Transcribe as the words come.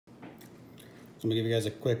So I'm gonna give you guys a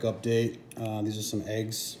quick update. These are some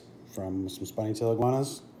eggs from some Spinytail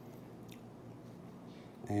iguanas.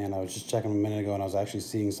 And I was just checking them a minute ago and I was actually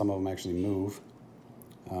seeing some of them actually move.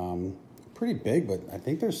 Pretty big, but I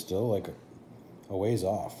think they're still like a ways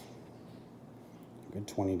off. A good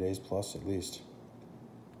 20 days plus at least.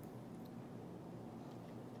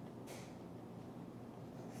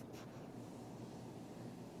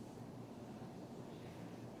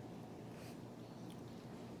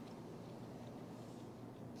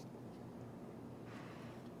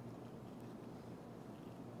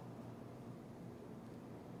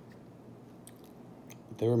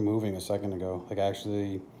 They were moving a second ago. Like I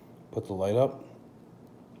actually put the light up.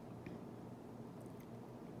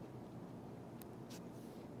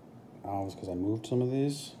 I don't know if it's because I moved some of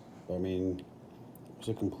these, but I mean, it was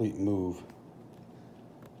a complete move.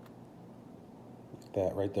 Like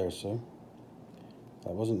that right there, sir.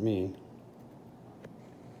 That wasn't me.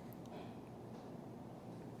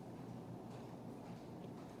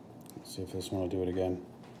 Let's see if this one will do it again.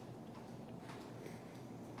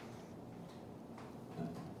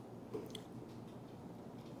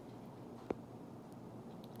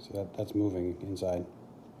 See that's moving inside.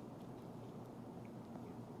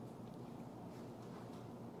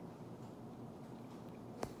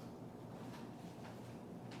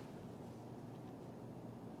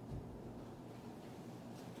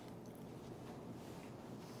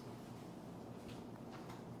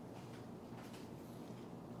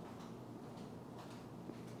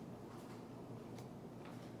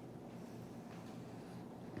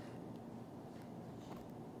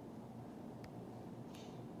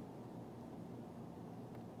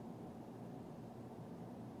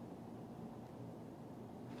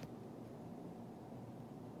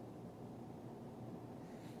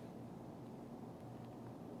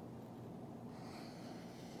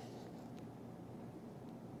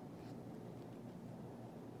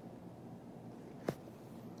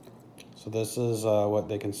 So this is what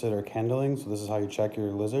they consider kindling. So this is how you check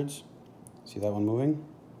your lizards. See that one moving?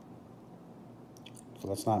 So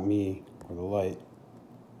that's not me or the light.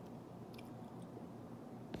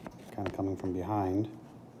 Kind of coming from behind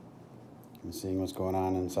and seeing what's going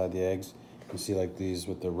on inside the eggs. You see like these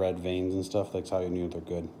with the red veins and stuff. That's how you knew they're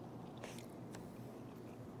good.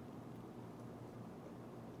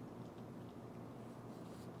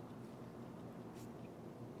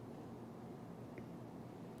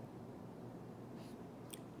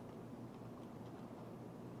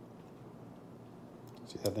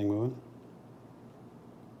 See that thing moving?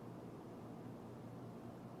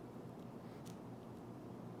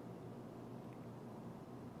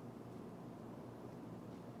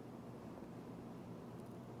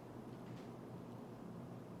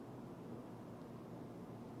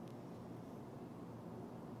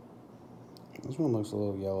 This one looks a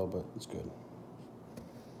little yellow, but it's good.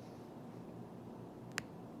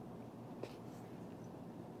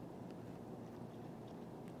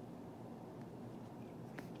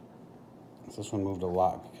 This one moved a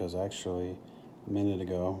lot because actually a minute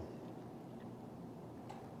ago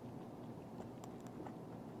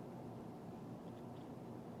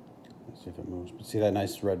let's see if it moves. But see that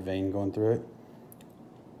nice red vein going through it?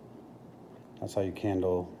 That's how you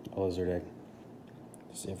candle a lizard egg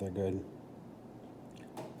to see if they're good.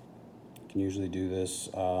 You can usually do this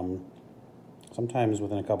sometimes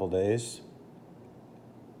within a couple days.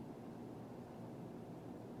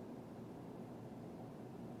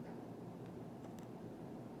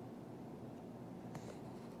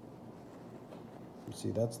 See,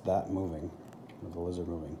 that's that moving, with the lizard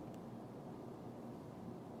moving.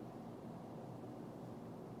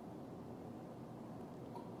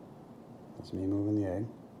 That's me moving the egg.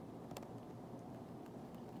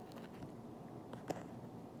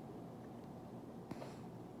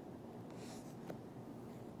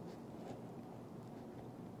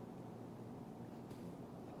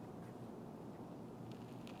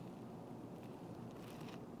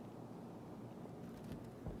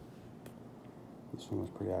 This one was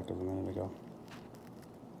pretty active a minute ago.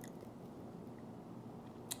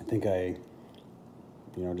 I think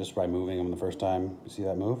just by moving them the first time, you see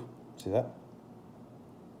that move? See that?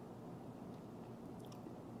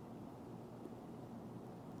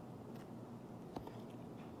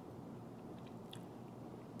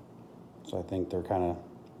 So I think they're kind of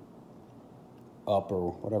up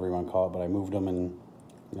or whatever you want to call it, but I moved them and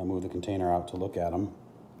moved the container out to look at them.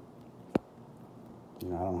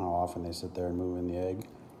 I don't know how often they sit there and move in the egg.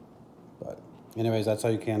 But anyways, that's how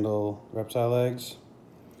you candle reptile eggs.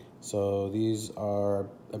 So these are,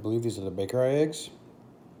 I believe these are the Baker Eye eggs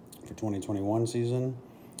for 2021 season.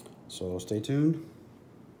 So stay tuned.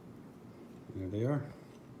 Here they are.